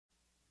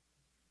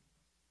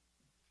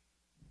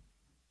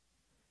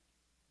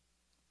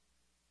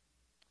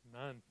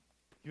Man,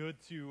 good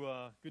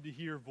to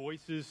hear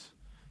voices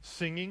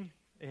singing,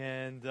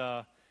 and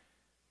we're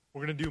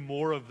going to do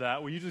more of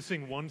that. We usually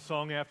sing one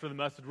song after the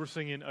message. We're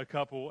singing a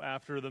couple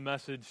after the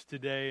message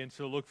today, and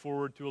so look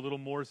forward to a little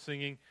more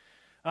singing.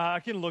 I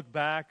can look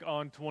back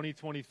on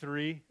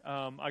 2023.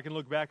 I can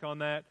look back on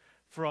that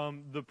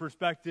from the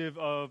perspective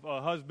of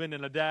a husband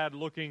and a dad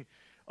looking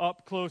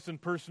up close and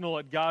personal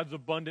at God's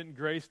abundant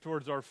grace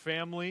towards our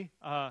family,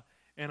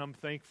 and I'm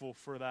thankful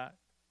for that.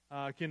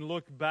 I can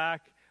look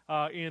back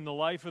in the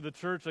life of the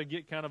church. I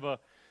get kind of a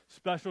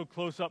special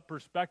close-up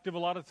perspective a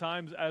lot of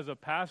times as a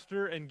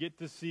pastor and get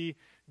to see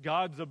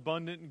God's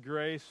abundant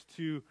grace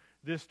to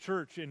this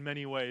church in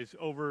many ways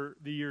over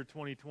the year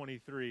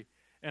 2023.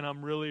 And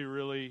I'm really,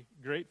 really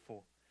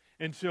grateful.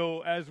 And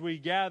so as we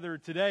gather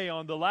today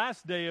on the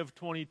last day of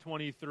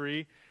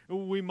 2023,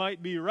 we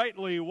might be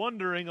rightly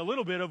wondering a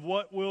little bit of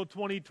what will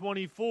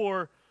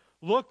 2024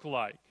 look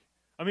like.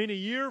 I mean, a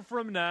year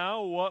from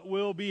now, what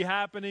will be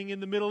happening in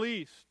the Middle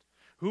East?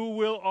 Who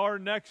will our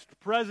next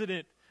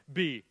president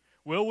be?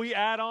 Will we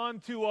add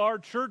on to our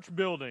church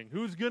building?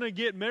 Who's going to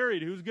get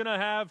married? Who's going to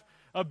have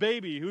a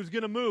baby? Who's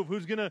going to move?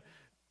 Who's going to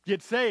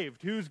get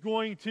saved? Who's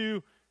going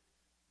to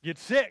get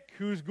sick?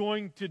 Who's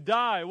going to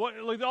die?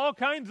 Like all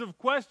kinds of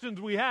questions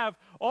we have,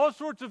 all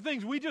sorts of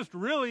things. We just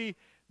really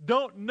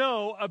don't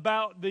know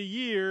about the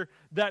year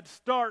that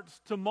starts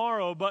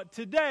tomorrow. But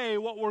today,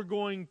 what we're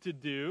going to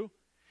do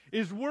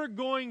is we're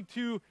going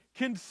to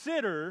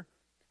consider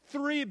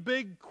three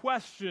big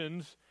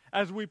questions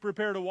as we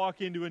prepare to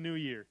walk into a new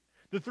year.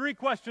 The three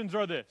questions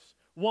are this.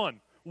 1,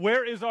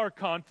 where is our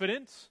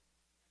confidence?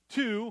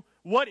 2,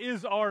 what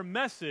is our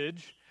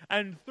message?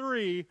 And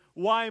 3,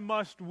 why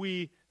must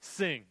we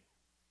sing?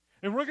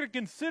 And we're going to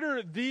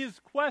consider these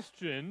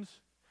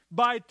questions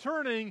by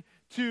turning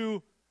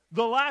to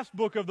the last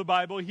book of the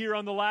Bible here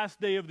on the last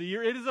day of the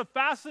year. It is a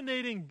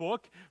fascinating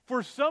book.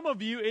 For some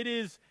of you, it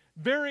is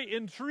very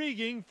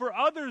intriguing. For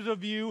others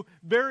of you,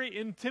 very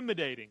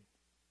intimidating.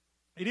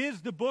 It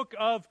is the book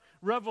of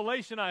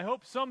Revelation. I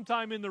hope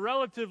sometime in the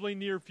relatively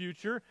near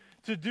future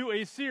to do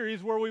a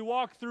series where we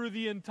walk through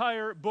the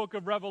entire book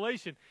of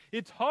Revelation.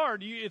 It's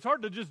hard. It's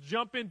hard to just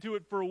jump into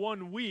it for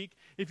 1 week.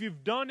 If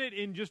you've done it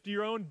in just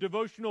your own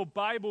devotional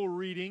Bible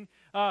reading,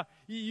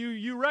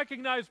 you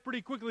recognize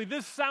pretty quickly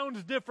this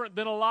sounds different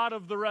than a lot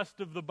of the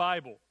rest of the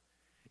Bible.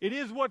 It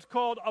is what's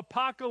called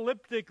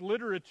apocalyptic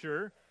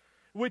literature,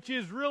 which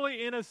is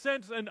really, in a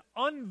sense, an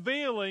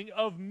unveiling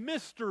of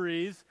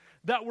mysteries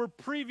that were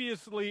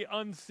previously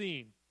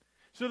unseen.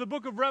 So the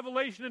book of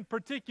Revelation in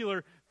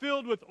particular,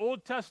 filled with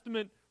Old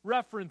Testament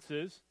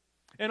references,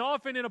 and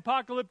often in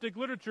apocalyptic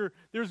literature,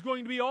 there's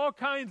going to be all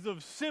kinds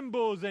of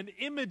symbols and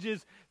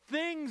images,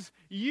 things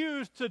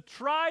used to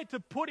try to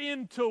put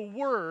into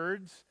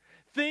words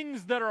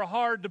things that are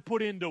hard to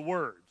put into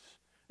words.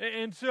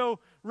 And so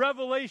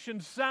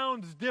Revelation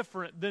sounds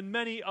different than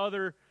many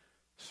other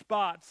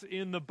spots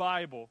in the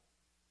Bible.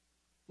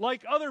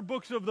 Like other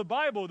books of the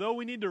Bible, though,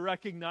 we need to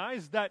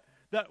recognize that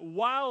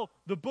while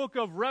the book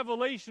of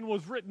Revelation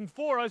was written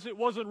for us, it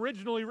wasn't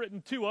originally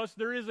written to us.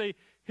 There is a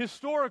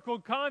historical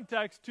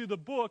context to the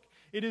book.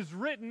 It is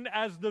written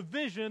as the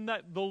vision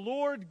that the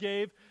Lord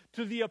gave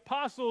to the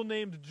apostle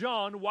named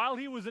John while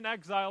he was in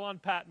exile on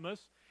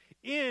Patmos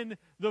in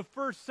the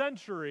first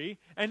century,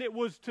 and it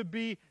was to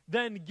be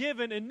then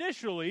given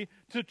initially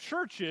to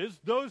churches,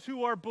 those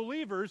who are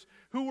believers,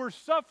 who were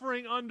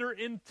suffering under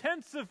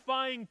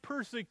intensifying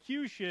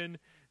persecution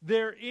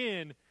there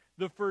in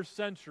the first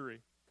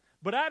century.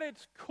 But at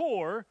its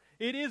core,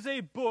 it is a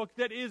book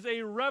that is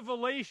a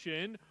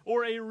revelation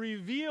or a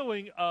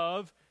revealing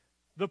of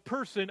the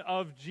person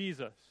of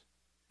Jesus.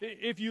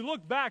 If you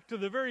look back to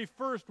the very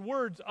first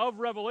words of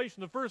Revelation,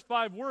 the first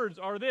 5 words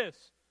are this: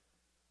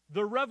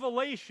 the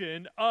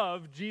revelation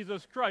of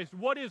Jesus Christ.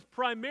 What is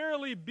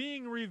primarily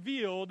being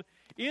revealed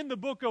in the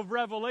book of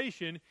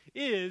Revelation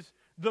is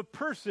the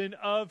person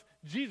of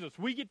Jesus.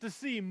 We get to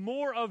see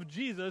more of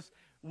Jesus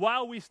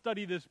while we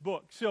study this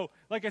book. So,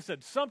 like I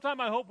said, sometime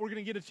I hope we're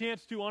going to get a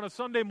chance to, on a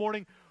Sunday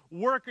morning,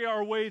 work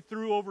our way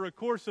through over a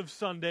course of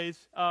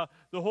Sundays,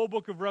 the whole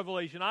book of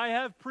Revelation. I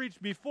have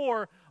preached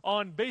before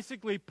on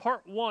basically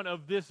part 1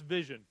 of this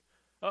vision.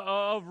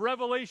 Of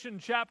Revelation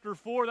chapter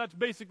 4, that's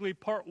basically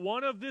part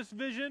 1 of this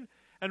vision,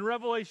 and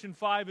Revelation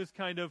 5 is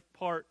kind of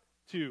part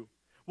 2.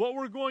 What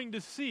we're going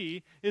to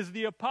see is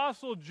the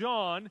Apostle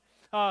John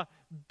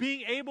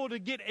being able to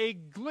get a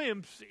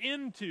glimpse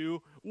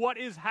into what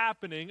is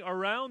happening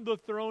around the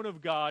throne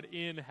of God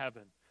in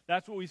heaven.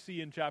 That's what we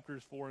see in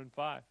chapters 4 and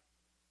 5.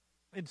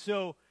 And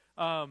so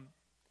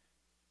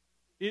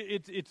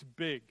it's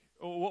big.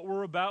 What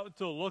we're about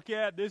to look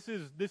at, this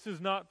is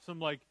not some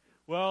like,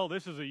 well,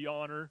 this is a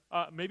yawner.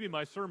 Maybe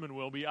my sermon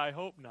will be. I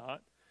hope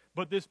not.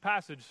 But this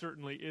passage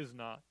certainly is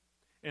not.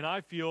 And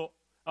I feel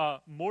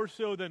more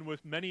so than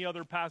with many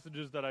other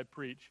passages that I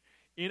preach,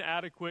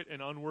 inadequate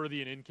and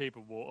unworthy and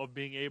incapable of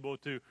being able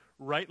to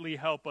rightly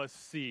help us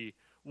see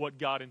what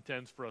God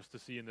intends for us to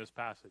see in this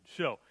passage.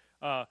 So,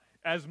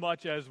 as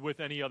much as with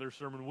any other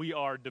sermon, we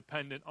are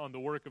dependent on the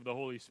work of the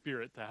Holy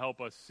Spirit to help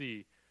us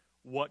see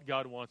what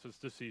God wants us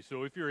to see.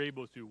 So if you're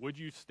able to, would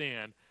you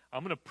stand?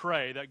 I'm going to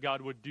pray that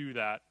God would do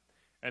that,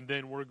 and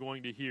then we're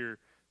going to hear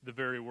the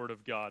very word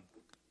of God.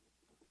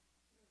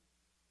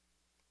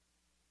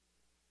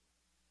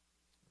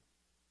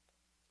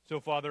 So,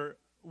 Father,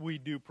 we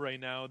do pray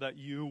now that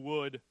you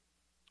would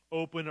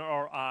open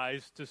our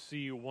eyes to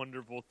see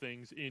wonderful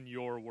things in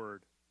your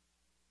word.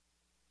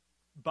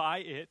 By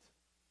it,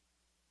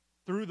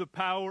 through the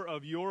power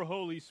of your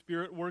Holy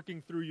Spirit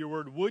working through your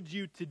word, would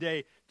you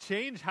today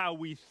change how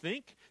we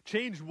think,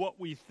 change what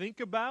we think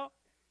about?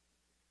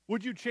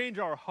 Would you change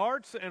our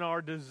hearts and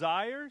our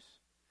desires?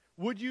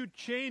 Would you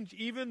change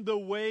even the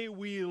way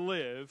we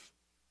live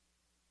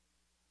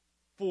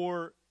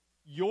for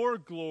your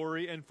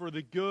glory and for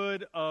the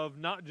good of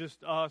not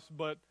just us,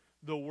 but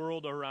the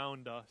world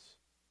around us?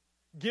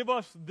 Give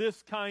us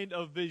this kind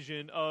of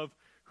vision of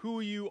who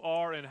you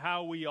are and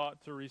how we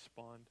ought to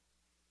respond.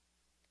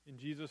 In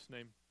Jesus'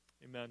 name,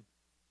 amen.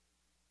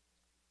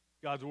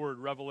 God's word,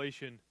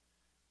 Revelation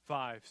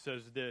 5,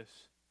 says this: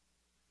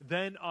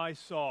 Then I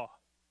saw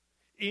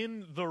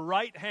in the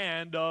right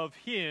hand of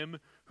him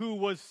who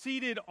was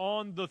seated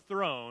on the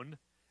throne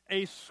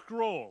a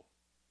scroll,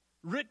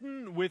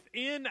 written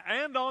within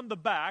and on the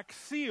back,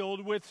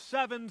 sealed with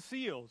 7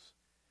 seals.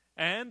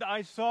 And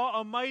I saw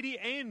a mighty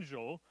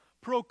angel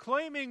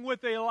proclaiming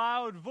with a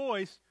loud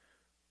voice,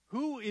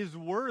 Who is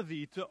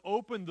worthy to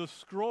open the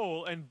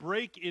scroll and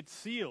break its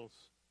seals?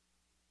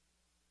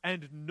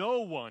 And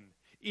no one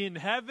in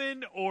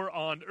heaven or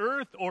on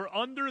earth or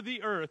under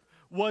the earth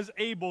was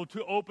able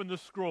to open the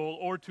scroll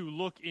or to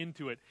look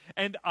into it.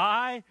 And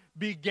I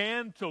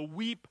began to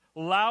weep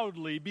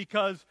loudly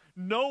because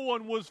no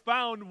one was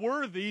found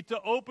worthy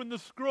to open the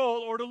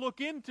scroll or to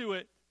look into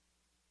it.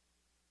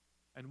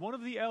 And one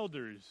of the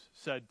elders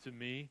said to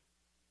me,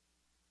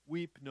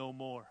 Weep no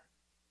more.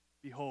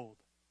 Behold,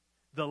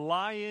 the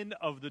Lion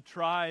of the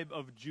tribe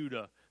of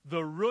Judah,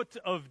 the Root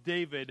of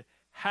David,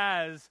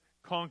 has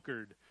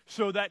conquered,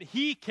 so that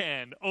he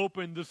can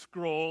open the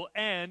scroll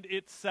and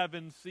its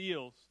 7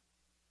 seals.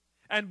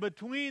 And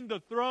between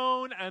the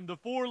throne and the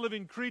 4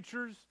 living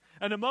creatures,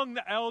 and among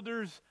the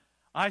elders,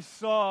 I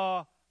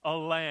saw a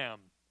lamb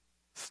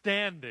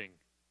standing,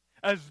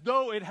 as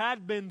though it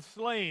had been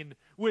slain,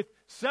 with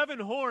 7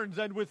 horns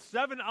and with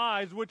 7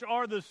 eyes, which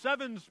are the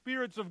 7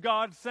 spirits of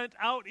God sent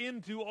out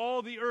into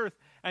all the earth.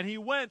 And he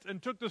went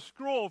and took the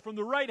scroll from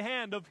the right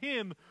hand of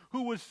him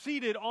who was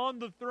seated on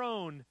the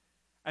throne.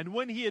 And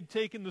when he had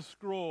taken the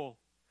scroll,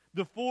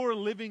 the 4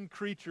 living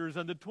creatures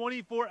and the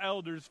 24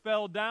 elders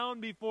fell down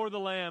before the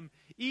Lamb,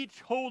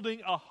 each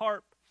holding a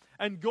harp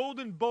and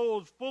golden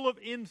bowls full of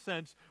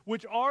incense,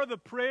 which are the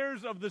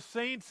prayers of the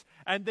saints.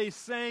 And they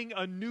sang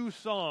a new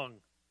song,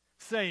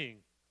 saying,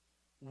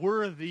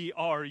 Worthy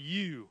are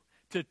you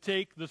to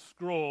take the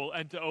scroll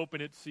and to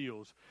open its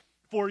seals.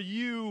 For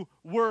you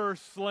were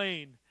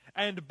slain,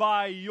 and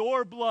by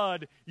your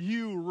blood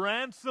you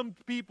ransomed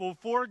people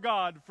for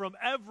God from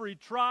every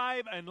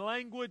tribe and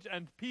language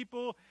and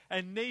people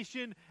and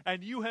nation,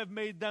 and you have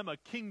made them a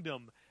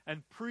kingdom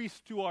and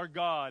priests to our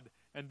God,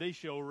 and they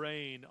shall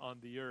reign on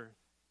the earth.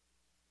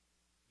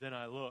 Then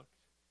I looked,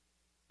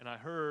 and I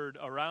heard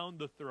around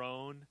the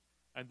throne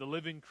and the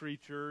living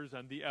creatures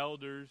and the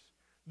elders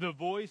the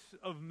voice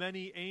of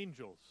many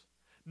angels,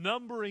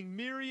 numbering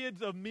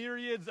myriads of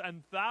myriads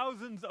and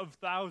thousands of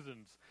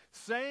thousands,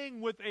 saying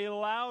with a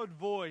loud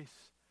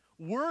voice,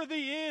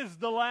 Worthy is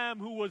the Lamb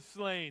who was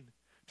slain,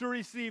 to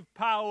receive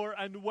power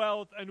and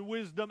wealth and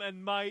wisdom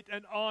and might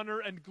and honor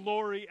and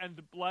glory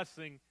and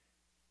blessing.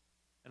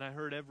 And I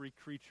heard every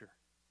creature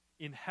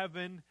in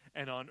heaven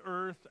and on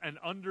earth and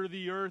under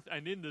the earth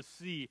and in the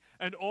sea,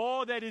 and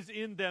all that is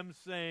in them,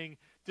 saying,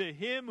 To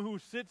him who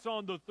sits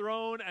on the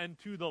throne and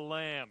to the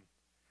Lamb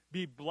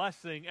be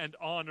blessing and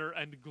honor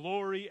and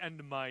glory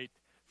and might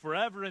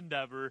forever and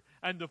ever.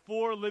 And the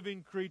 4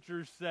 living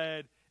creatures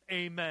said,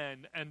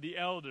 Amen. And the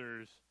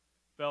elders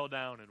fell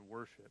down and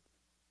worshiped.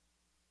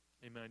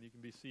 Amen. You can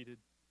be seated.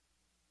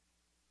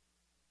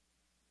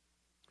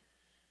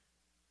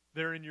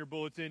 There in your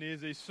bulletin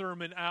is a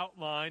sermon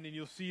outline, and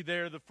you'll see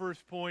there the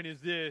first point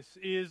is this: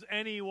 Is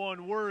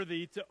anyone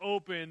worthy to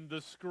open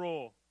the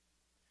scroll?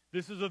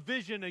 This is a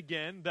vision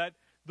again that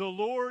the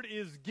Lord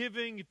is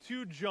giving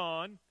to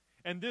John.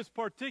 And this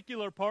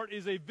particular part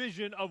is a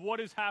vision of what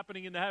is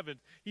happening in the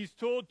heavens. He's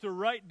told to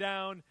write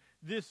down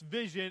this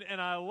vision, and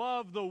I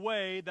love the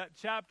way that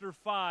chapter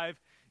 5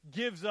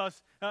 gives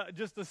us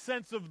just a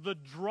sense of the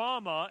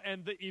drama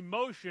and the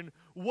emotion,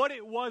 what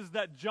it was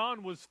that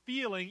John was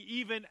feeling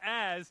even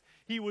as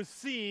he was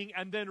seeing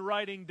and then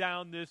writing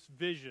down this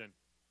vision.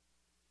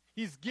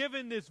 He's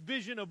given this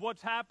vision of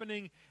what's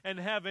happening in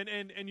heaven,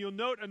 and you'll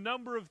note a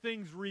number of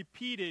things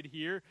repeated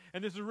here,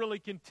 and this is really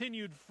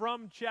continued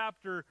from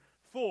chapter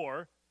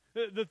 4.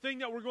 The thing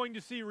that we're going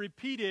to see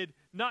repeated,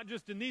 not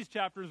just in these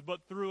chapters, but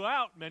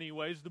throughout many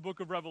ways, the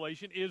book of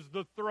Revelation, is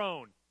the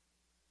throne.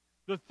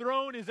 The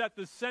throne is at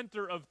the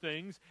center of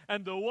things,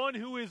 and the one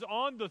who is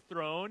on the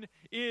throne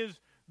is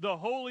the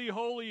holy,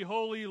 holy,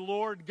 holy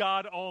Lord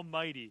God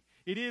Almighty.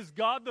 It is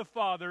God the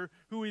Father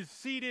who is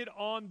seated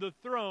on the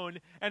throne.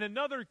 And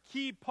another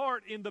key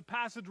part in the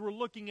passage we're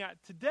looking at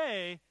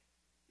today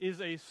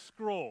is a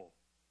scroll.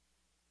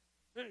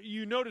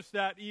 You notice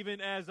that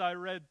even as I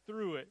read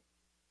through it.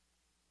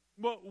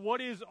 But what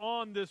is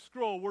on this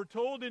scroll? We're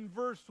told in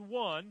verse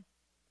 1,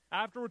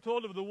 after we're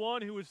told of the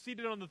one who is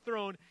seated on the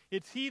throne,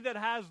 it's he that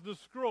has the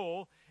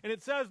scroll. And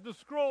it says the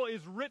scroll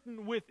is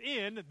written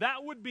within.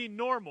 That would be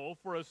normal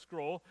for a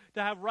scroll,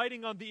 to have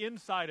writing on the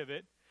inside of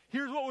it.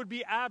 Here's what would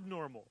be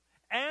abnormal.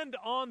 And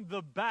on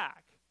the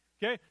back.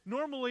 Okay?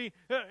 Normally,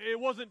 it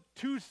wasn't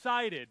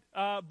two-sided.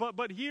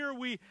 But here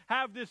we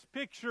have this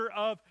picture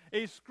of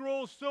a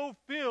scroll so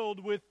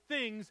filled with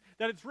things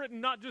that it's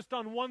written not just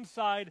on one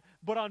side,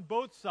 but on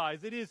both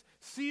sides. It is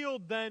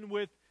sealed then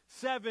with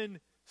 7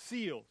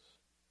 seals.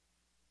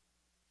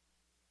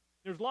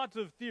 There's lots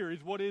of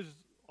theories what is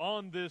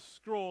on this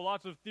scroll,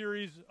 lots of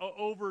theories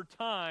over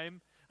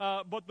time.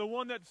 But the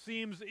one that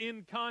seems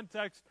in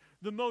context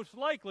the most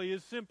likely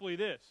is simply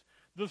this.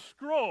 The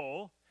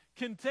scroll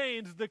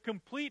contains the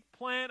complete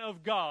plan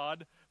of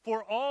God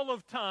for all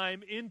of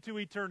time into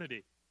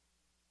eternity.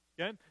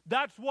 Okay?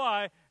 That's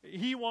why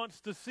he wants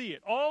to see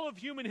it. All of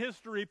human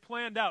history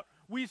planned out.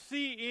 We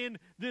see in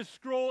this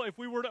scroll, if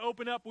we were to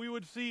open up, we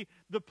would see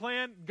the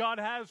plan God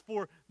has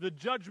for the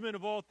judgment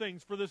of all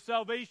things, for the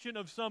salvation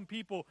of some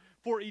people,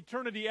 for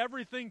eternity,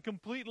 everything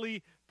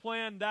completely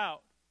planned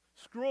out.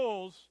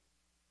 Scrolls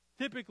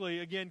typically,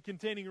 again,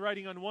 containing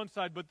writing on one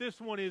side, but this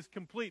one is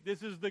complete.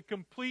 This is the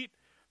complete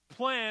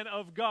plan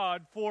of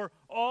God for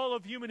all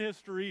of human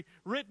history.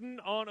 Written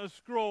on a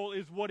scroll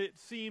is what it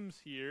seems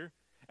here.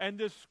 And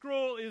this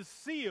scroll is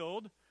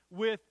sealed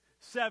with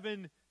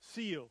 7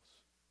 seals.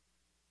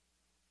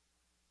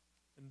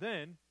 And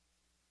then,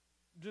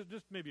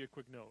 just maybe a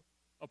quick note,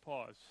 a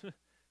pause.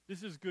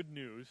 This is good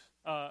news,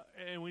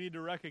 and we need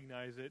to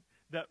recognize it,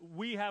 that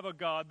we have a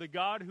God, the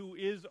God who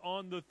is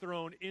on the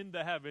throne in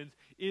the heavens,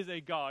 is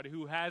a God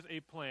who has a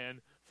plan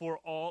for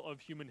all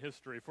of human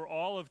history, for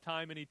all of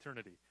time and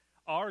eternity.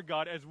 Our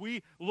God, as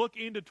we look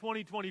into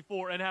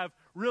 2024 and have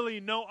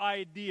really no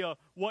idea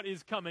what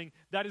is coming,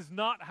 that is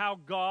not how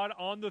God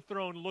on the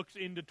throne looks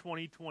into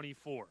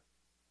 2024,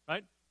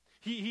 right?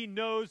 He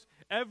knows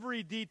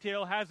every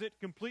detail, has it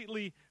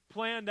completely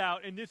planned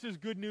out, and this is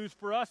good news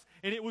for us,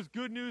 and it was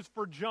good news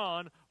for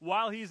John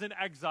while he's in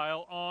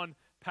exile on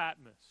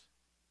Patmos.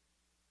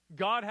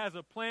 God has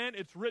a plan.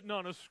 It's written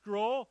on a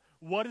scroll.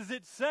 What does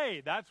it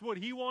say? That's what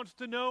he wants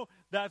to know.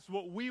 That's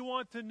what we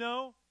want to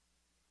know.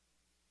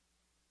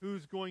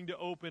 Who's going to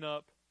open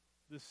up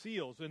the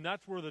seals? And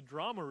that's where the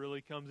drama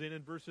really comes in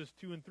verses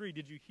 2 and 3.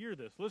 Did you hear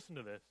this? Listen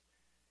to this.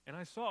 And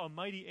I saw a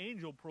mighty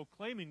angel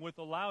proclaiming with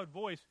a loud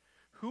voice,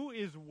 "Who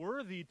is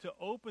worthy to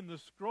open the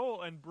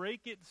scroll and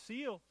break its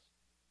seals?"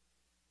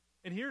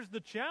 And here's the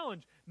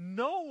challenge.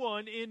 No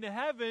one in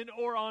heaven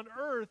or on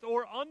earth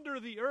or under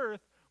the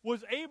earth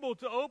was able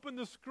to open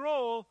the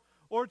scroll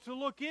or to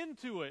look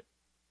into it.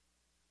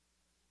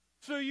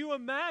 So you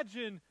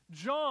imagine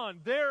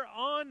John there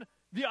on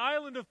the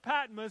island of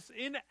Patmos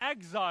in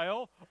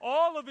exile.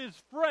 All of his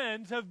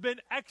friends have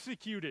been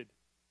executed.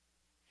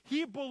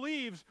 He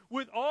believes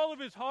with all of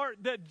his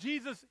heart that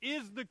Jesus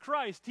is the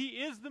Christ.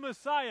 He is the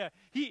Messiah.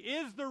 He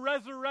is the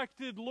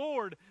resurrected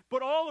Lord.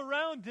 But all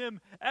around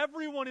him,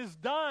 everyone is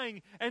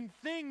dying and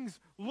things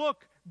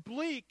look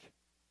bleak.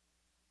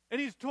 And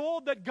he's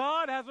told that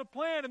God has a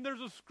plan and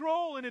there's a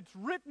scroll and it's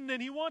written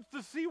and he wants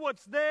to see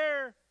what's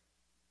there.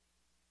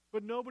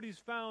 But nobody's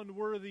found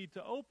worthy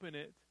to open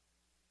it.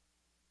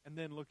 And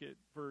then look at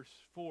verse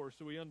 4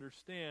 so we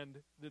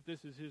understand that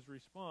this is his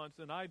response.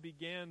 And I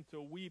began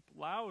to weep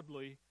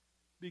loudly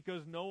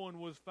because no one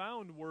was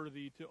found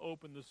worthy to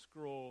open the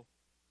scroll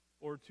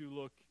or to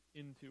look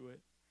into it.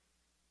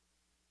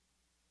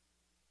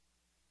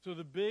 So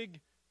the big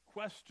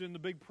question, the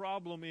big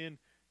problem in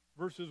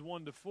verses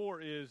 1 to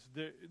 4 is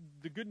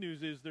the good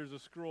news is there's a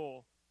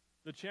scroll.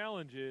 The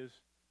challenge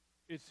is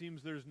it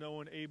seems there's no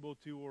one able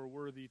to or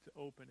worthy to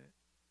open it.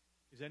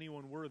 Is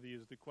anyone worthy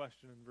is the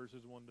question in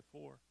verses 1 to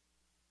 4.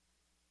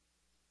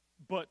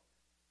 But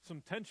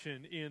some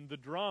tension in the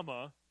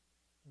drama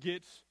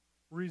gets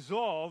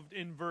resolved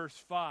in verse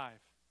 5.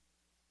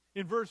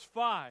 In verse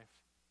 5,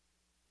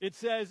 it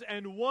says,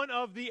 "And one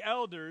of the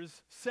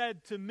elders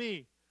said to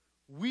me,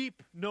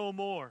 'Weep no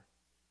more.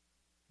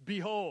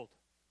 Behold,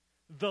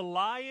 the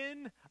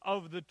Lion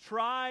of the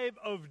tribe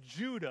of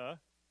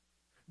Judah,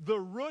 the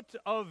Root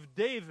of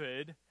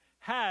David,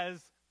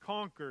 has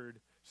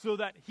conquered, so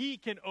that he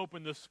can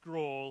open the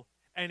scroll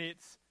and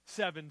its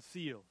 7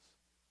 seals.'"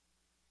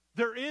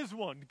 There is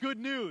one. Good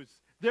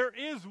news. There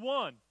is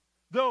one.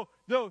 Though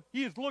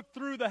he has looked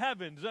through the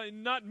heavens,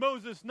 not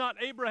Moses, not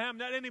Abraham,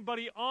 not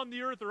anybody on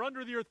the earth or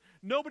under the earth,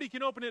 nobody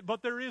can open it,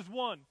 but there is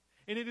one.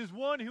 And it is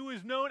one who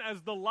is known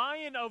as the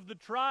Lion of the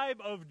tribe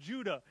of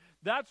Judah.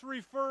 That's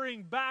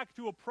referring back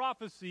to a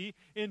prophecy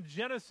in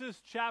Genesis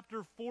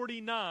chapter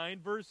 49,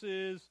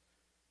 verses,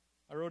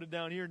 I wrote it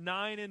down here,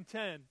 9 and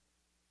 10.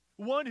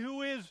 One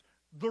who is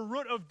the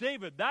root of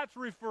David. That's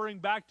referring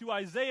back to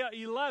Isaiah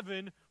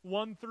 11,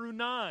 1 through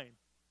 9.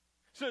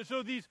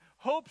 So these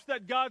hopes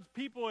that God's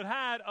people had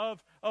had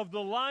of the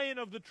Lion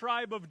of the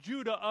tribe of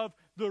Judah, of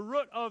the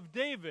root of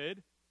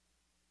David,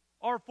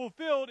 are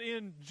fulfilled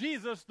in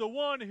Jesus, the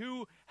one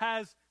who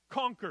has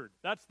conquered.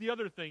 That's the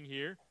other thing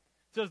here.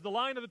 It says the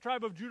Lion of the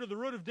tribe of Judah, the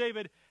root of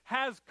David,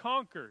 has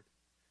conquered.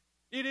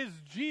 It is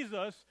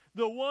Jesus,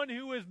 the one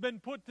who has been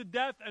put to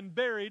death and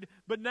buried,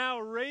 but now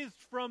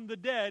raised from the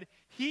dead.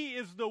 He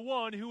is the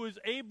one who is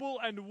able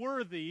and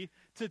worthy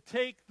to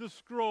take the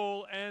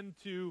scroll and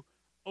to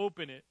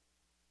open it.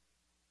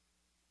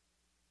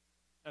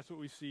 That's what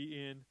we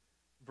see in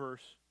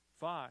verse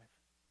 5.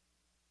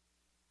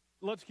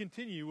 Let's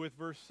continue with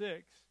verse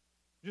 6.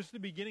 Just the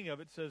beginning of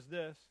it says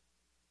this.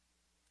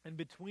 And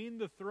between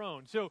the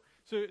throne. So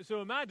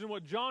imagine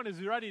what John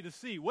is ready to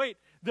see. Wait,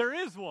 there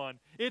is one.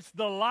 It's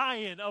the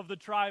Lion of the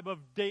tribe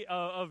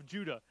of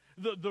Judah.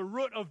 The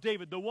root of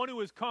David, the one who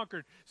has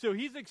conquered. So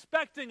he's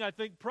expecting, I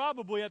think,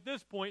 probably at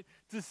this point,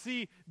 to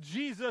see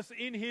Jesus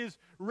in his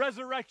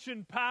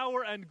resurrection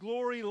power and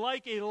glory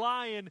like a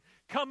lion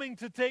coming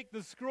to take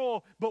the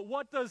scroll. But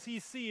what does he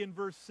see in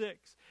verse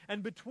 6?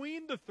 And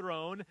between the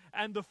throne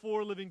and the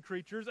four living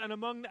creatures and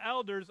among the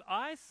elders,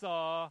 I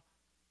saw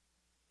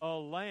a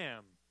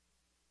lamb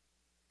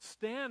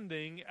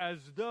standing as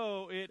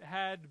though it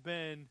had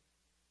been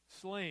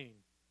slain.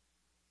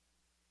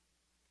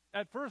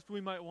 At first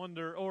we might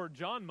wonder, or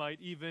John might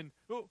even,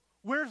 oh,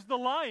 where's the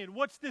lion?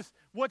 What's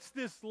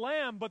this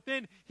lamb? But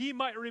then he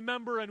might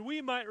remember, and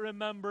we might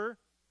remember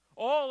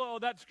all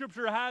that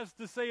Scripture has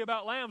to say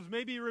about lambs,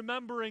 maybe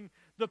remembering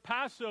the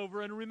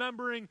Passover and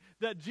remembering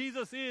that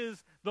Jesus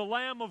is the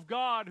Lamb of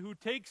God who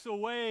takes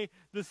away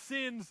the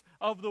sins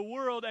of the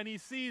world, and he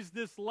sees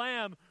this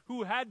lamb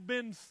who had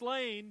been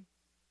slain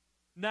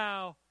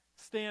now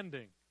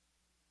standing,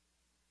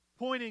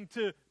 pointing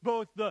to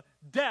both the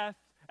death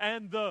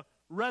and the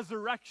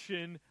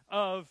resurrection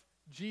of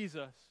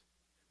Jesus.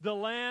 The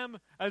lamb,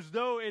 as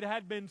though it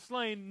had been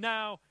slain,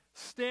 now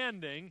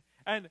standing,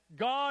 and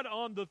God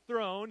on the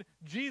throne,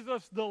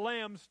 Jesus the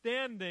Lamb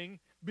standing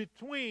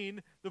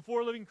between the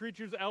four living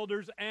creatures,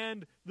 elders,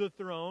 and the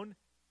throne.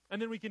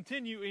 And then we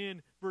continue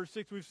in verse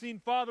 6. We've seen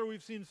Father,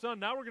 we've seen Son.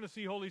 Now we're going to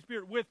see Holy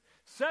Spirit with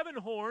 7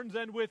 horns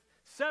and with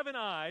 7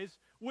 eyes,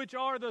 which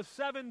are the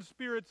 7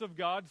 spirits of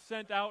God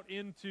sent out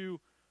into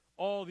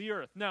all the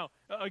earth. Now,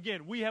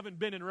 again, we haven't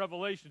been in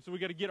Revelation, so we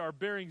got to get our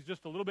bearings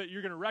just a little bit.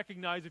 You're going to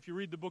recognize, if you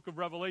read the book of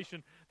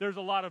Revelation, there's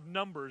a lot of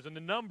numbers, and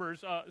the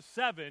numbers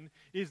 7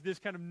 is this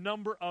kind of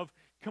number of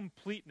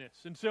completeness.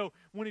 And so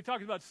when he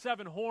talks about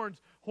 7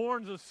 horns,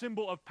 horns a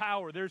symbol of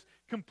power. There's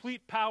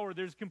complete power.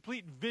 There's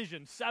complete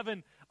vision.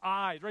 7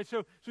 eyes, right?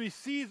 So he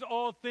sees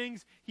all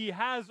things. He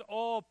has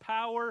all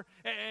power,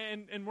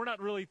 and we're not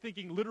really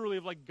thinking literally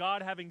of like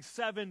God having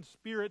 7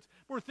 spirits.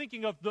 We're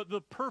thinking of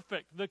the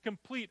perfect, the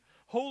complete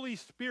Holy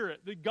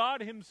Spirit, the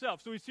God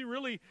himself. So we see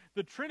really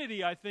the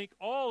Trinity, I think,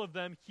 all of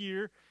them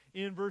here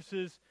in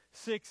verses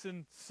 6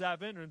 and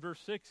 7, or in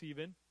verse 6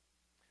 even.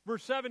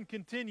 Verse 7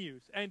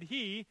 continues, and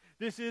he,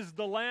 this is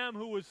the Lamb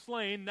who was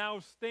slain, now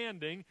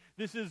standing.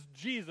 This is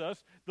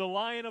Jesus, the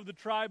Lion of the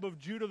tribe of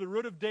Judah, the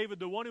root of David,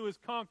 the one who has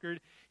conquered.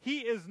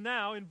 He is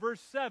now, in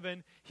verse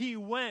 7, he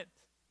went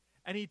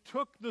and he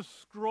took the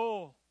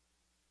scroll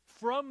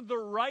from the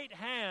right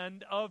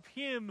hand of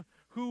him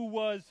who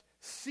was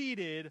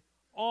seated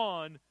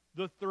on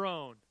the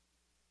throne.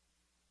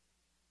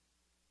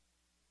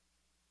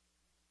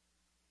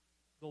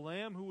 The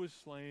Lamb who was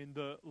slain,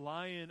 the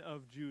Lion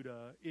of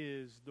Judah,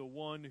 is the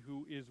one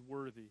who is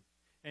worthy.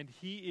 And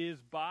he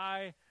is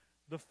by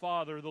the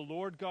Father, the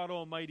Lord God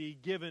Almighty,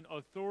 given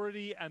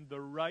authority and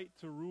the right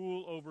to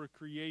rule over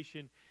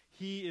creation.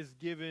 He is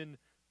given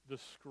the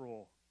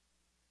scroll.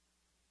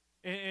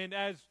 And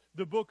as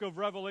the book of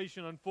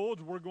Revelation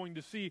unfolds, we're going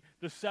to see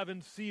the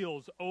 7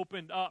 seals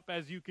opened up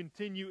as you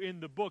continue in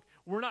the book.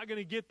 We're not going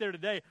to get there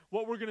today.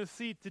 What we're going to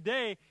see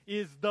today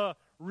is the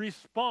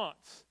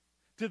response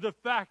to the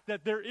fact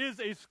that there is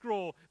a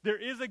scroll,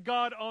 there is a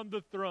God on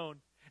the throne,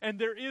 and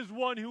there is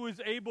one who is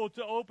able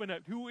to open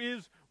it, who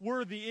is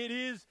worthy. It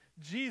is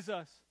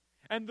Jesus.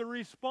 And the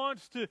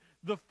response to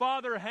the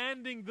Father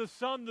handing the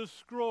Son the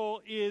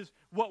scroll is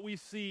what we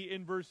see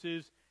in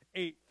verses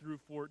 8 through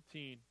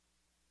 14.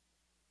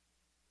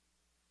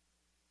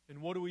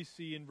 And what do we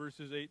see in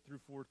verses 8 through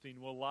 14?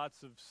 Well,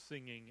 lots of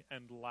singing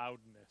and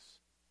loudness.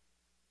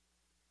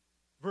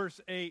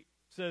 Verse 8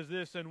 says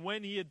this, and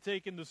when he had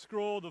taken the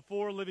scroll, the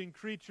 4 living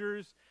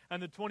creatures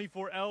and the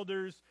 24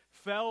 elders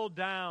fell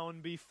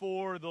down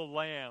before the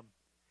Lamb,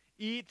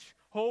 each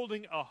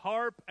holding a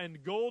harp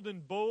and golden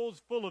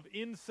bowls full of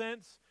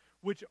incense,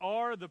 which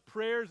are the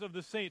prayers of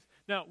the saints.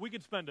 Now, we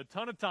could spend a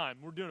ton of time.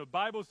 We're doing a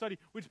Bible study.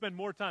 We'd spend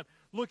more time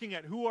looking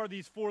at who are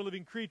these 4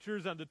 living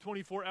creatures and the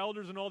 24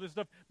 elders and all this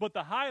stuff. But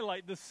the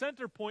highlight, the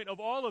center point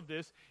of all of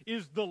this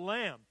is the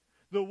Lamb,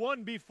 the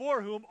one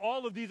before whom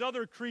all of these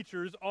other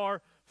creatures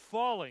are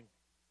falling.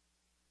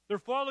 They're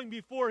falling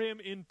before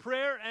him in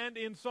prayer and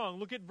in song.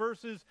 Look at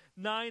verses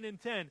 9 and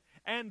 10.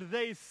 And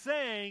they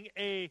sang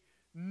a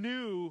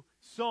new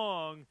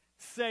song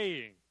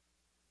saying,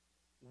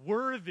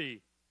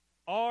 "Worthy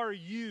are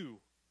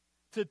you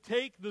to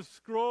take the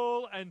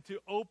scroll and to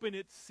open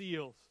its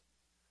seals.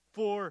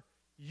 For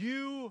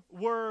you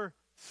were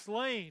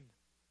slain,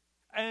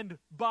 and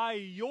by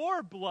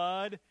your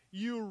blood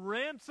you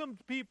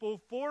ransomed people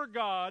for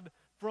God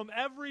from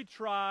every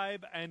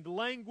tribe and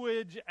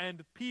language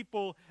and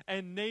people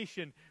and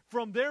nation."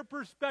 From their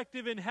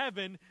perspective in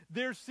heaven,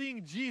 they're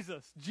seeing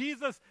Jesus.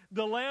 Jesus,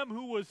 the Lamb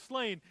who was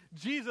slain.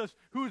 Jesus,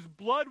 whose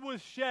blood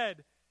was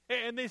shed.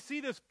 And they see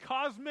this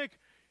cosmic,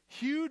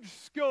 huge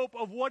scope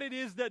of what it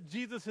is that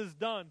Jesus has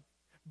done.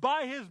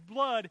 By his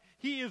blood,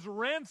 he is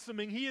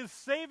ransoming, he is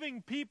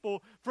saving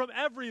people from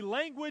every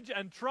language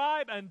and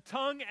tribe and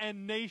tongue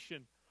and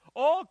nation.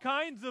 All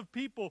kinds of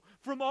people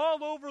from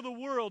all over the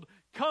world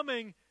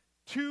coming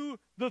to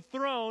the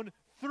throne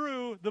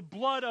through the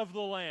blood of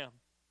the Lamb.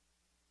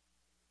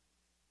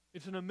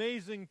 It's an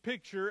amazing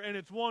picture, and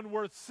it's one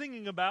worth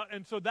singing about,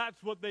 and so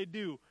that's what they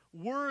do.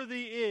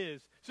 Worthy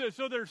is.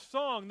 So their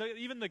song,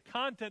 even the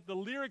content, the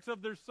lyrics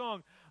of their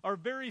song are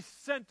very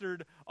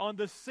centered on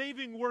the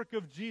saving work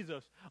of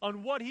Jesus,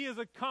 on what he has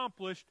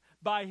accomplished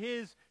by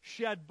his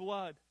shed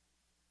blood.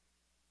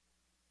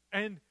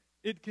 And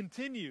it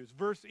continues,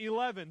 verse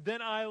 11,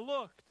 "Then I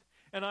looked,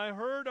 and I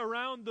heard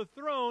around the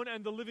throne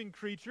and the living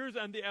creatures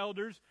and the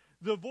elders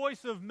the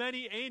voice of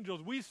many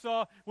angels." We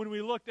saw when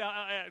we looked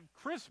at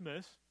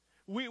Christmas,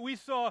 we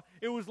saw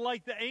it was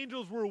like the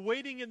angels were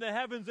waiting in the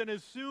heavens, and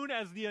as soon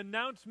as the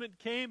announcement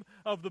came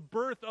of the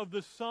birth of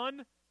the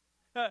Son,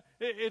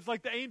 it's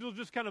like the angels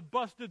just kind of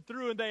busted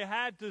through and they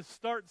had to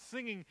start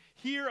singing.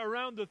 Here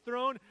around the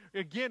throne,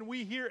 again,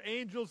 we hear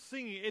angels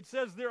singing. It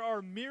says there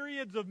are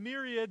myriads of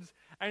myriads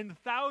and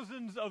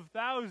thousands of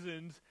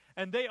thousands,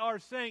 and they are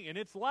saying, and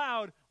it's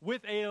loud,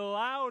 with a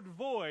loud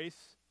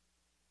voice,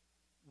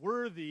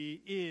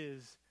 "Worthy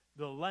is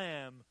the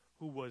Lamb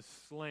who was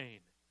slain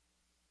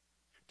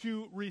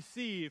to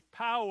receive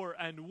power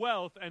and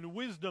wealth and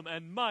wisdom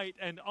and might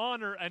and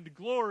honor and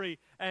glory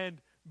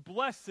and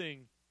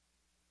blessing."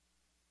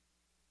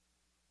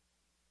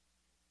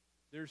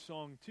 Their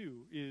song,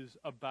 too, is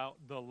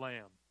about the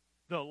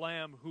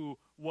Lamb who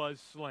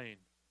was slain.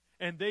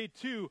 And they,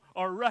 too,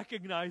 are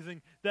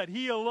recognizing that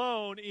he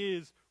alone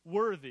is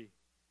worthy.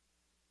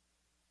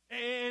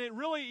 And it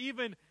really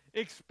even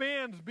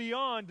expands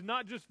beyond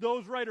not just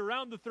those right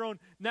around the throne.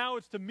 Now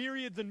it's to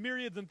myriads and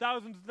myriads and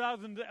thousands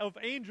of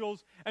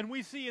angels. And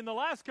we see in the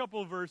last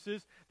couple of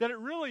verses that it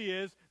really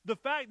is the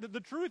fact that the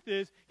truth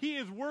is he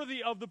is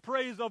worthy of the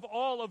praise of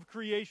all of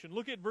creation.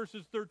 Look at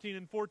verses 13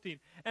 and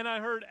 14. "And I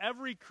heard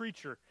every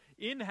creature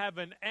in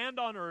heaven and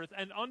on earth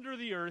and under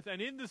the earth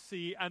and in the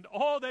sea and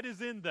all that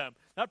is in them."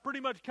 That pretty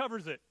much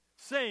covers it.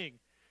 Saying,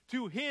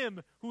 "To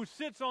him who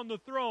sits on the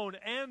throne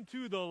and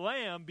to the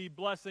Lamb be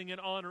blessing and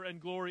honor and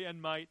glory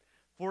and might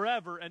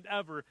forever and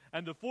ever."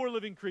 And the four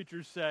living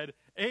creatures said,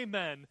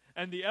 "Amen."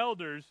 And the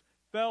elders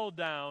fell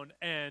down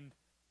and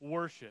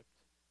worshiped.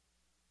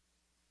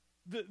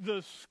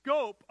 The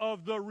scope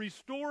of the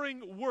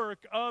restoring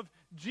work of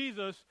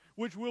Jesus,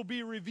 which will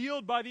be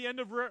revealed by the end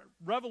of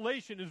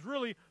Revelation, is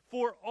really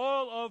for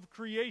all of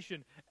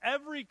creation.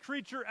 Every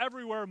creature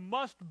everywhere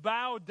must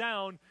bow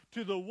down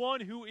to the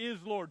one who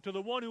is Lord, to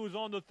the one who is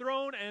on the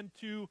throne and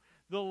to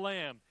the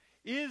Lamb.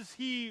 Is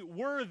he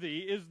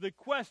worthy is the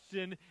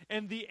question,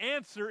 and the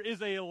answer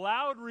is a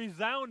loud,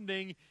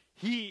 resounding,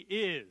 he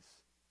is.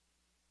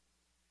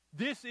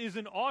 This is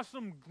an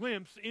awesome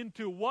glimpse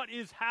into what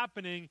is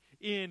happening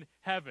in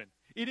heaven.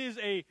 It is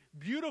a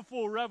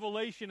beautiful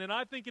revelation, and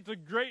I think it's a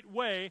great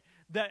way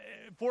that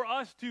for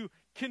us to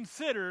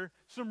consider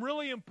some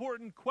really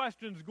important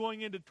questions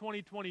going into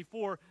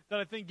 2024 that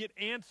I think get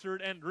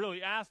answered and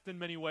really asked in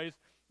many ways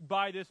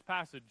by this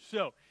passage.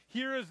 So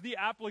here is the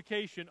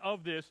application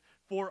of this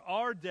for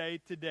our day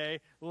today,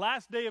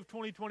 last day of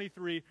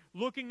 2023,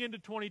 looking into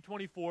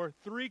 2024,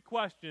 3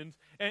 questions.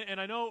 And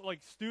I know,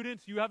 like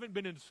students, you haven't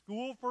been in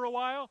school for a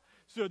while,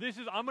 so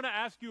I'm going to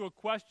ask you a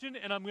question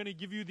and I'm going to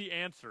give you the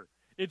answer.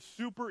 It's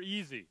super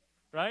easy,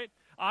 right?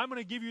 I'm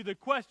going to give you the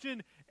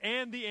question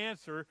and the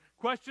answer.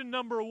 Question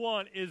number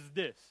 1 is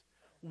this: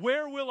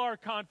 where will our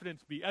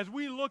confidence be? As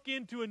we look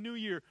into a new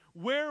year,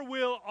 where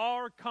will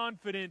our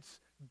confidence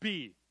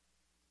be?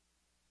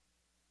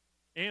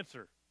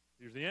 Answer.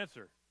 Here's the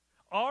answer.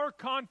 Our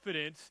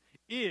confidence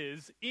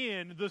is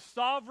in the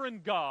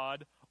sovereign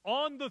God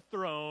on the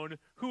throne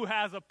who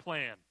has a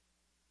plan.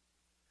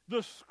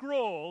 The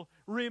scroll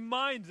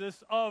reminds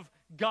us of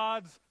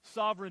God's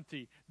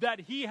sovereignty, that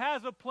he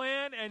has a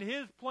plan and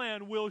his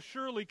plan will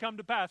surely come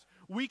to pass.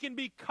 We can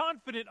be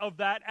confident of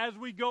that as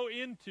we go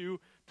into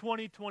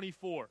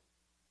 2024.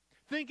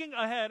 Thinking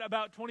ahead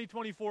about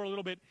 2024 a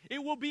little bit,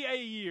 it will be a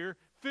year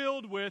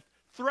filled with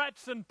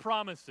threats and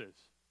promises.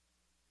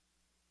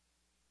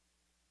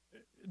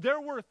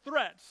 There were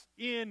threats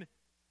in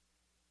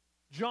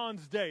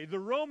John's day. The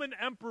Roman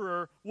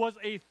emperor was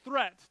a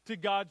threat to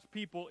God's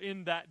people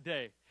in that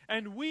day.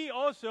 And we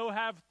also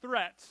have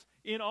threats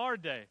in our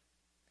day.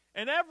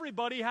 And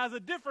everybody has a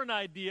different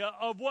idea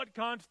of what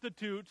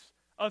constitutes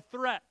a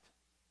threat.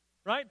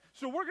 right?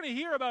 So we're going to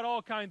hear about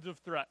all kinds of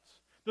threats.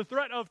 The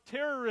threat of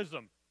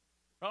terrorism.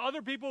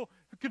 Other people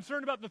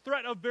concerned about the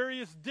threat of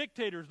various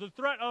dictators, the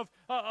threat of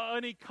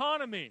an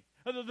economy,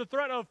 the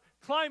threat of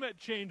climate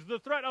change, the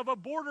threat of a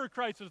border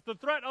crisis, the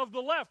threat of the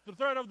left, the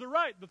threat of the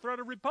right, the threat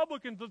of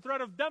Republicans, the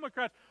threat of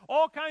Democrats,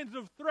 all kinds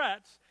of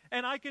threats.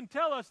 And I can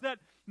tell us that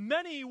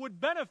many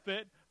would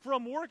benefit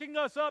from working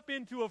us up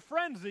into a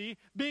frenzy,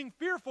 being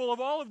fearful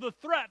of all of the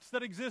threats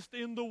that exist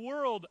in the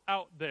world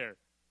out there.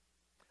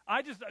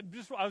 I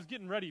was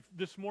getting ready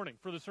this morning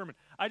for the sermon.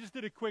 I just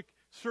did a quick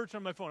search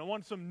on my phone. I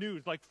wanted some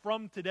news, like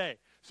from today.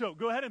 So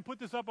go ahead and put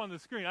this up on the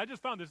screen. I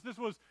just found this.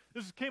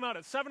 This came out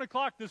at 7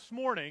 o'clock this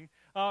morning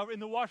in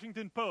the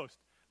Washington Post.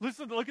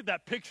 Look at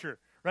that picture,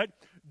 right?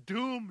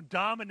 Doom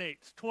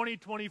dominates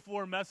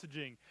 2024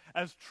 messaging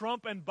as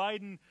Trump and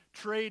Biden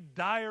trade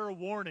dire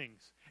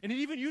warnings. And it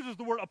even uses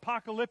the word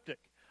apocalyptic.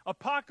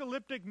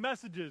 Apocalyptic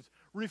messages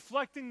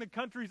reflecting the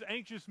country's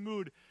anxious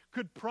mood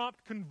could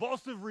prompt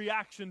convulsive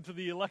reaction to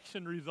the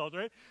election results,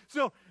 right?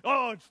 So,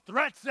 it's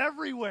threats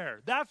everywhere.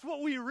 That's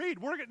what we read.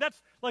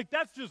 That's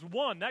just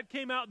one. That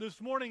came out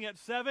this morning at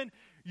 7.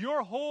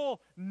 Your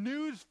whole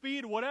news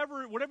feed,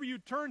 whatever you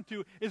turn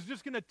to, is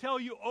just going to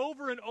tell you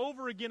over and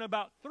over again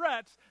about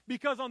threats,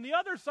 because on the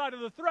other side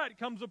of the threat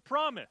comes a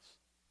promise.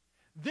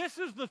 This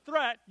is the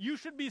threat. You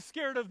should be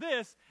scared of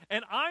this,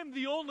 and I'm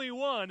the only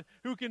one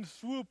who can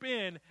swoop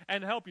in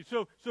and help you.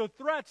 So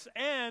threats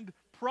and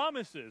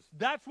promises.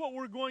 That's what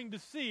we're going to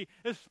see,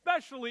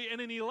 especially in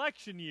an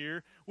election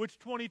year, which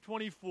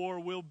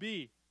 2024 will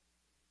be.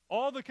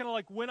 All the kind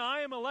of when I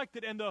am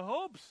elected, and the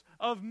hopes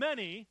of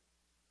many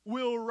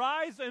will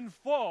rise and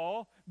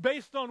fall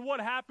based on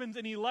what happens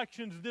in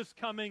elections this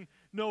coming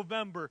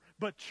November.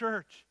 But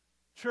church,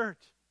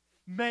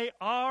 may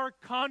our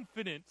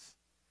confidence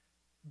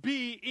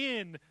be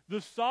in the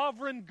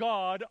sovereign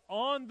God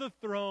on the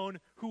throne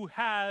who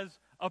has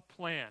a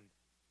plan.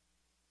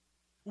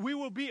 We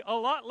will be a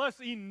lot less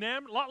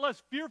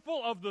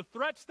fearful of the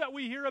threats that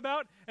we hear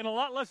about, and a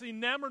lot less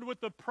enamored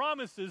with the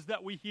promises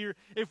that we hear,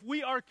 if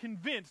we are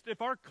convinced,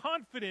 if our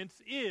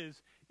confidence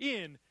is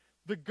in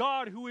the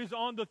God who is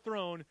on the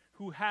throne,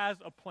 who has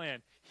a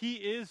plan. He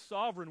is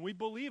sovereign. We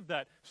believe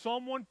that.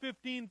 Psalm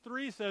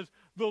 115:3 says,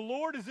 "The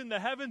Lord is in the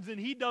heavens and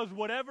He does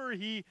whatever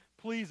He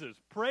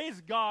pleases."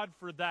 Praise God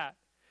for that.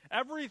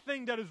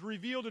 Everything that is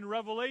revealed in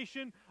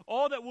Revelation,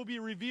 all that will be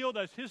revealed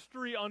as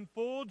history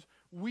unfolds,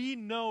 we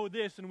know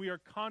this and we are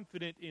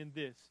confident in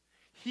this.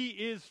 He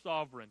is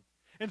sovereign.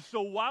 And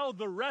so while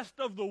the rest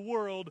of the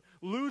world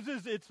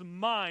loses its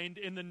mind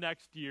in the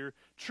next year,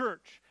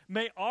 church,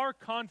 may our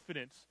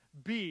confidence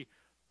be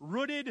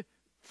rooted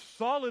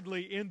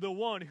solidly in the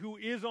one who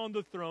is on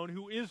the throne,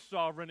 who is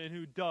sovereign, and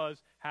who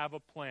does have a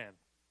plan.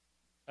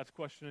 That's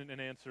question and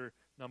answer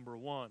number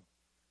 1.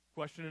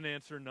 Question and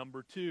answer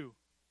number 2.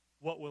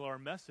 What will our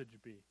message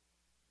be?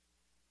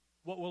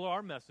 What will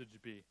our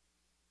message be?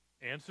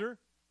 Answer: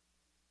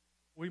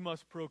 we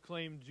must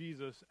proclaim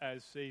Jesus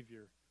as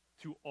Savior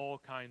to all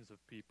kinds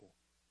of people.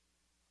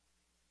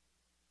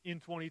 In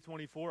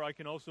 2024, I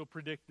can also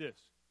predict this.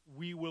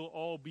 We will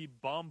all be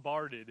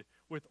bombarded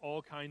with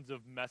all kinds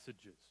of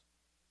messages.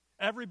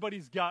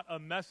 Everybody's got a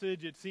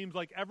message. It seems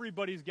like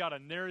everybody's got a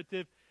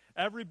narrative.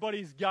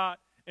 Everybody's got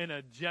an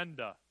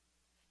agenda.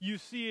 You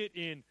see it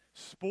in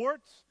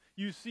sports.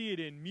 You see it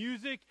in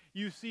music.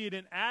 You see it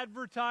in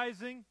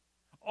advertising.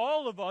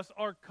 All of us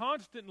are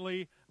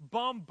constantly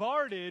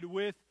bombarded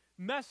with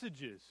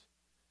messages.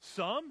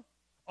 Some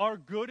are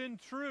good and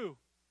true.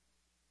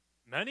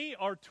 Many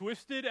are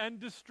twisted and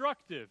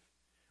destructive.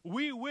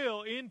 We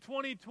will, in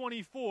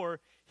 2024,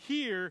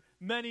 hear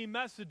many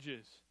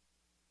messages.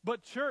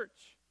 But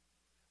church,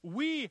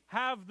 we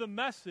have the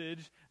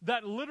message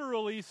that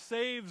literally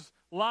saves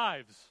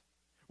lives.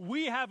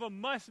 We have a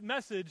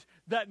message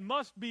that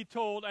must be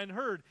told and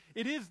heard.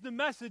 It is the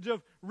message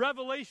of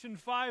Revelation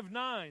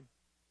 5:9,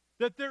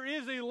 that there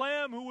is a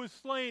Lamb who was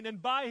slain,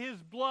 and by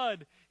His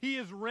blood He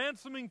is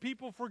ransoming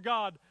people for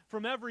God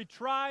from every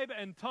tribe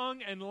and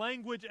tongue and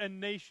language and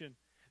nation.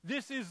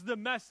 This is the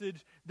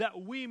message that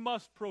we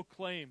must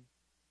proclaim.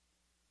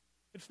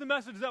 It's the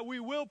message that we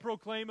will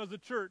proclaim as a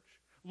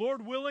church.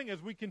 Lord willing,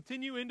 as we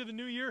continue into the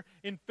new year,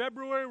 in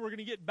February, we're going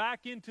to get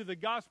back into the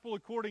gospel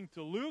according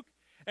to Luke.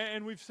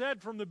 And we've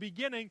said from the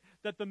beginning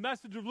that the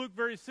message of Luke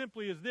very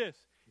simply is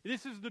this.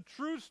 This is the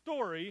true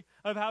story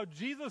of how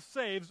Jesus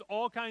saves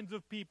all kinds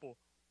of people.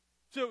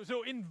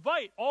 So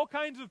invite all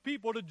kinds of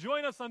people to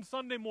join us on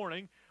Sunday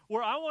morning,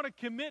 where I want to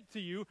commit to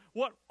you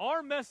what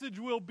our message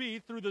will be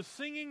through the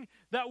singing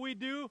that we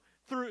do,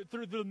 through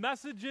the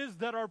messages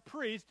that are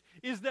preached,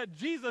 is that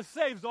Jesus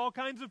saves all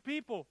kinds of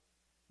people.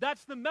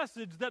 That's the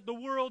message that the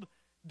world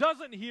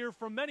doesn't hear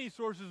from many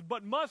sources,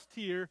 but must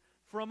hear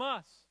from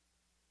us.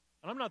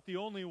 And I'm not the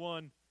only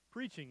one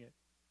preaching it.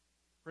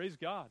 Praise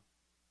God.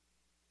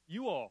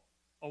 You all,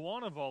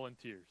 Awana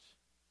volunteers,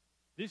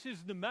 this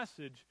is the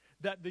message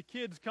that the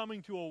kids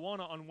coming to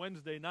Awana on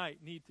Wednesday night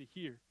need to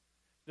hear,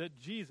 that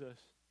Jesus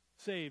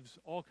saves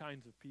all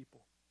kinds of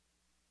people.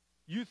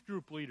 Youth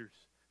group leaders,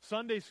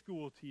 Sunday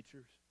school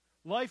teachers,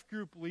 life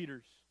group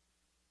leaders,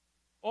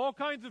 all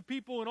kinds of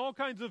people and all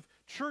kinds of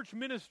church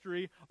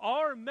ministry,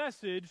 our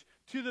message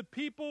to the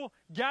people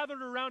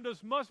gathered around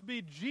us must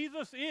be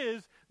Jesus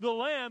is the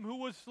Lamb who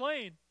was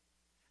slain.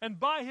 And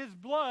by his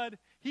blood,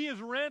 he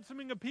is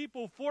ransoming a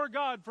people for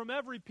God from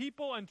every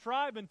people and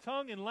tribe and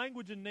tongue and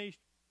language and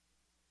nation.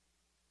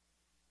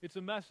 It's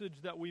a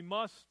message that we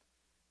must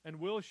and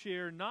will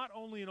share not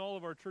only in all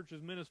of our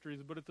church's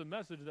ministries, but it's a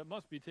message that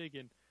must be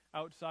taken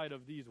outside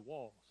of these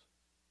walls.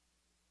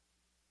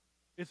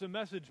 It's a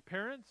message,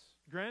 parents,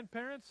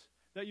 grandparents,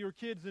 that your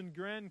kids and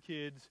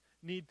grandkids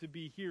need to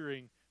be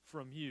hearing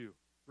from you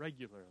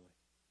regularly.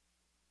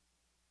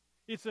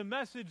 It's a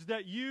message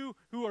that you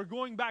who are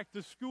going back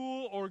to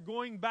school or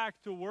going back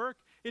to work,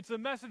 it's a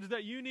message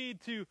that you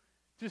need to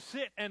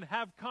sit and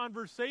have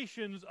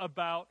conversations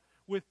about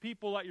with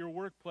people at your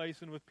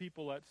workplace and with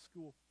people at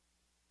school.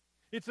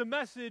 It's a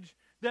message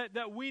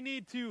that we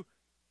need to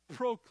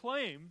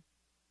proclaim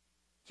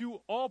to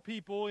all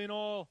people in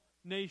all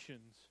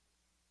nations.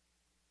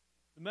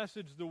 The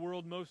message the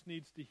world most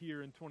needs to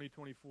hear in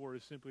 2024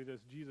 is simply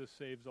this: Jesus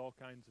saves all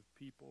kinds of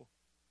people.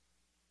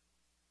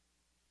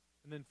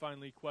 And then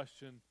finally,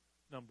 question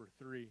number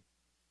 3.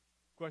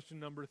 Question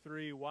number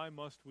 3, why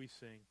must we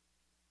sing?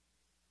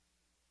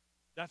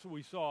 That's what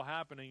we saw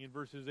happening in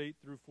verses 8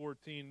 through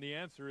 14. The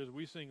answer is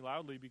we sing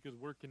loudly because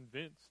we're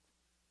convinced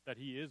that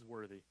he is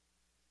worthy.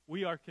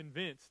 We are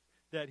convinced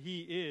that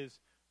he is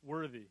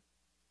worthy.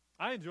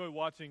 I enjoy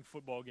watching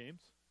football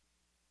games,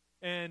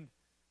 and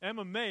am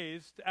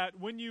amazed at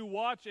when you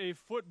watch a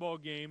football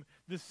game,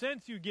 the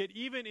sense you get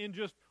even in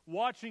just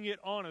watching it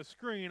on a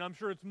screen, I'm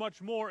sure it's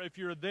much more if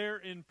you're there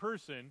in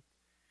person,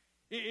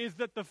 is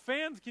that the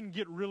fans can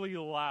get really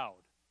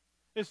loud,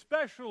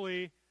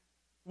 especially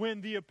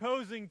when the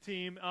opposing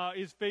team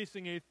is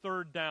facing a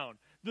third down.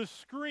 The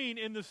screen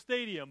in the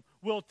stadium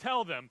will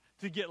tell them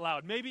to get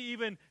loud, maybe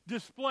even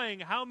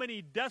displaying how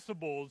many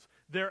decibels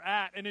they're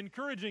at and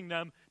encouraging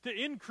them to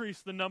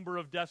increase the number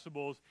of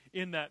decibels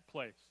in that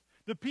place.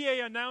 The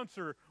PA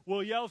announcer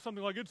will yell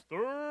something like, "It's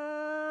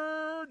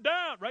third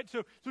down," right?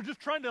 So just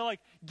trying to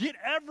get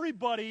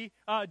everybody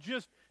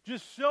just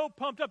so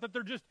pumped up that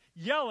they're just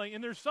yelling,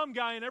 and there's some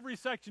guy in every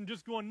section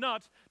just going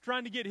nuts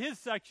trying to get his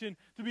section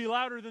to be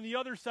louder than the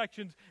other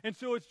sections, and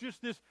so it's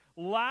just this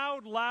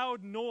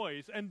loud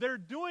noise, and they're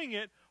doing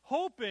it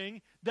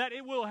hoping that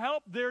it will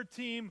help their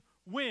team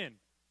win.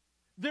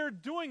 They're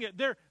doing it.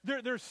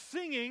 They're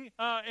singing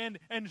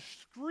and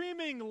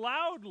screaming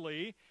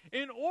loudly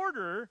in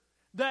order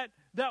that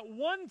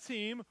one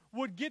team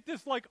would get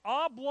this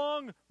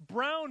oblong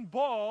brown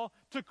ball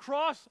to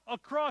cross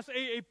across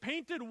a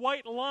painted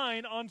white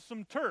line on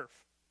some turf,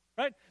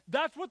 right?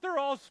 That's what they're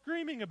all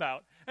screaming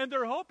about. And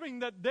they're hoping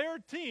that their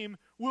team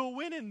will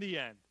win in the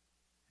end.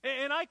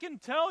 And I can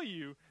tell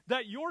you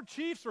that your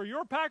Chiefs or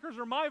your Packers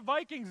or my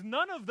Vikings,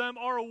 none of them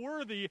are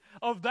worthy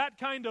of that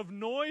kind of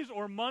noise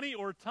or money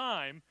or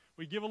time.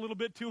 We give a little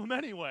bit to them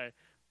anyway.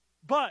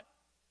 But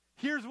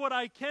here's what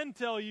I can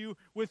tell you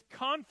with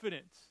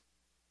confidence.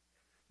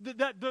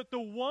 That the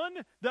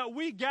one that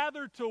we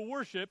gather to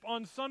worship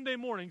on Sunday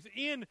mornings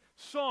in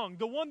song,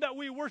 the one that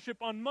we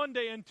worship on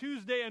Monday and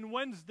Tuesday and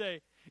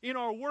Wednesday in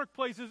our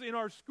workplaces, in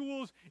our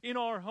schools, in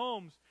our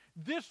homes,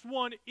 this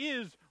one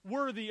is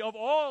worthy of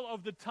all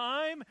of the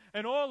time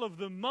and all of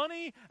the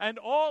money and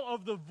all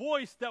of the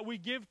voice that we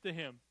give to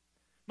him.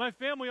 My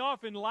family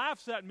often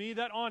laughs at me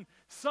that on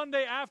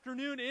Sunday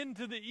afternoon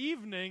into the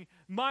evening,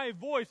 my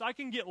voice, I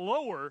can get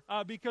lower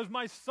because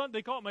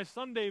they call it my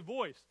Sunday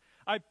voice.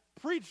 I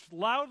preach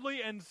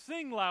loudly and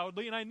sing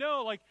loudly, and I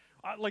know,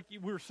 we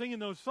were singing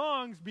those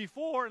songs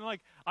before, and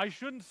I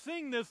shouldn't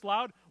sing this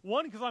loud.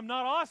 1, because I'm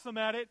not awesome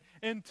at it,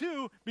 and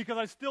 2, because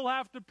I still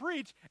have to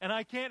preach, and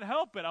I can't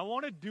help it. I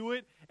want to do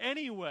it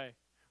anyway.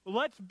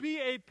 Let's be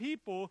a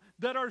people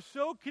that are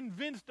so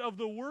convinced of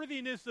the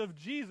worthiness of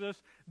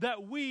Jesus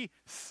that we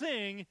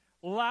sing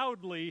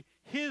loudly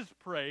his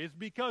praise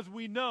because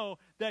we know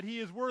that he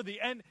is worthy.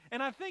 And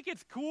I think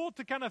it's cool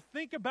to kind of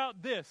think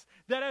about this,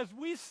 that as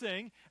we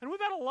sing, and we've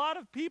had a lot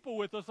of people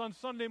with us on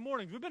Sunday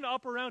mornings. We've been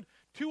up around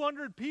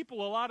 200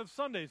 people a lot of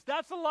Sundays.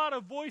 That's a lot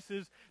of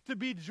voices to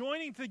be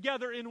joining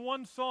together in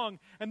one song,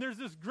 and there's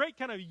this great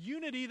kind of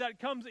unity that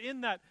comes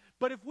in that.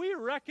 But if we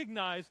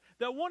recognize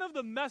that one of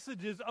the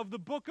messages of the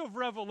book of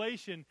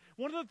Revelation,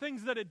 one of the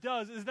things that it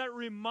does is that it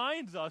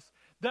reminds us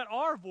that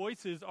our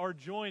voices are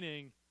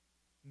joining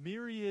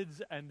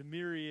myriads and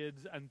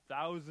myriads and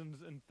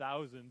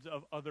thousands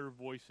of other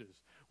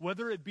voices.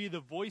 Whether it be the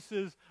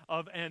voices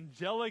of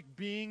angelic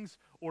beings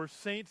or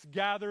saints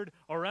gathered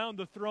around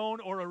the throne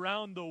or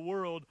around the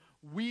world,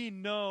 we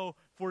know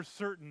for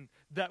certain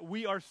that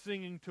we are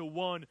singing to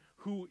one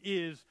who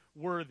is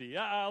worthy.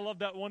 I love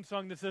that one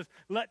song that says,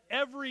 "Let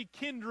every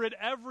kindred,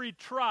 every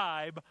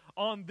tribe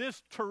on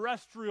this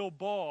terrestrial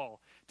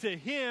ball, to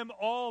him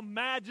all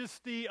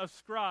majesty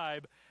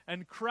ascribe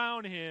and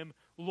crown him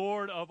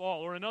Lord of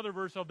all." Or another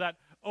verse of that,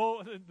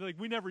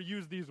 we never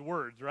use these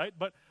words, right?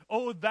 But,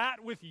 "Oh,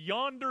 that with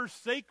yonder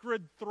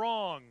sacred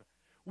throng,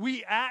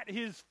 we at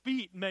his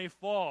feet may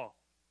fall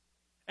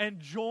and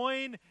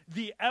join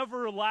the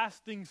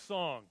everlasting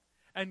song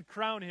and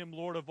crown him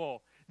Lord of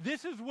all.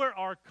 This is where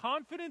our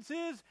confidence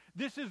is,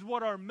 this is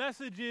what our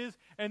message is,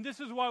 and this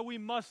is why we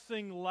must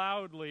sing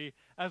loudly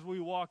as we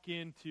walk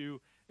into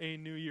a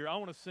new year. I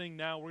want to sing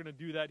now. We're going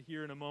to do that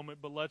here in a moment,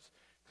 but let's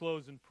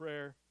close in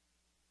prayer.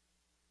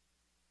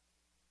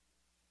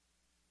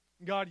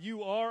 God,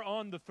 you are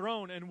on the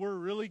throne, and we're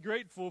really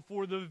grateful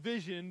for the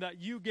vision that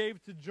you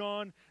gave to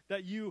John,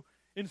 that you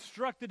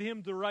instructed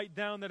him to write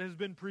down, that has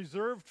been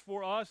preserved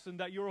for us, and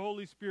that your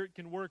Holy Spirit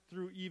can work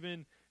through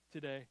even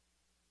today.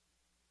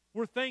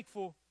 We're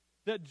thankful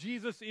that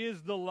Jesus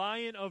is the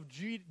Lion of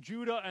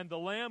Judah and the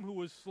Lamb who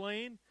was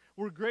slain.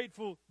 We're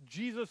grateful,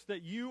 Jesus,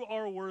 that you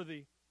are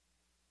worthy.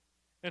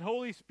 And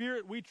Holy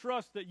Spirit, we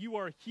trust that you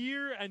are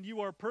here and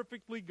you are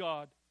perfectly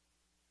God.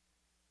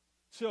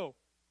 So,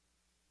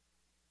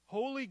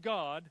 Holy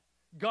God,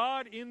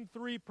 God in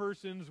three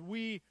persons,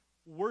 we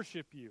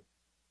worship you.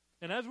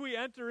 And as we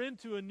enter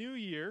into a new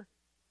year,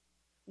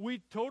 we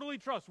totally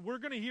trust. We're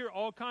going to hear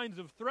all kinds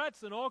of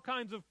threats and all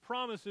kinds of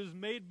promises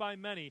made by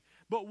many.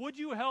 But would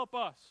you help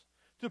us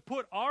to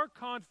put our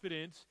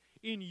confidence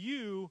in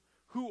you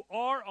who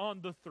are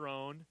on the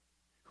throne,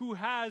 who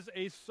has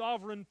a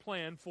sovereign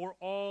plan for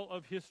all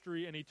of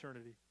history and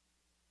eternity?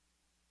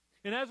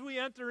 And as we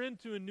enter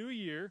into a new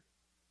year,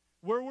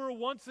 where we're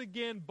once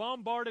again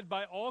bombarded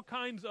by all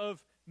kinds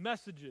of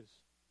messages,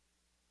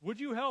 would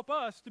you help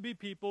us to be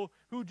people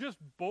who just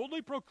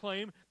boldly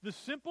proclaim the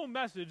simple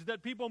message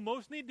that people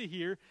most need to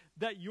hear,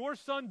 that your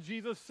Son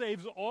Jesus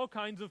saves all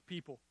kinds of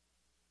people?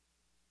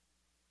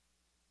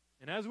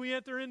 And as we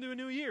enter into a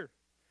new year,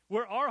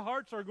 where our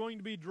hearts are going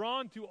to be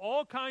drawn to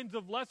all kinds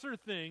of lesser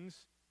things,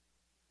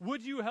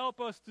 would you help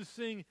us to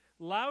sing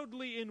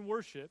loudly in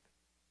worship,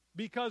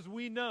 because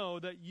we know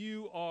that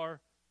you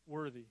are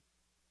worthy?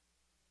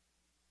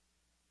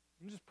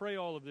 And just pray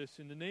all of this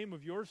in the name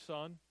of your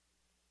Son,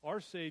 our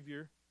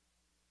Savior,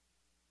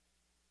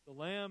 the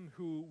Lamb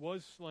who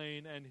was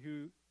slain and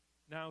who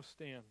now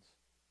stands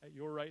at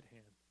your right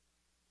hand.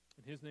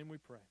 In his name we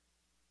pray.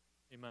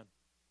 Amen.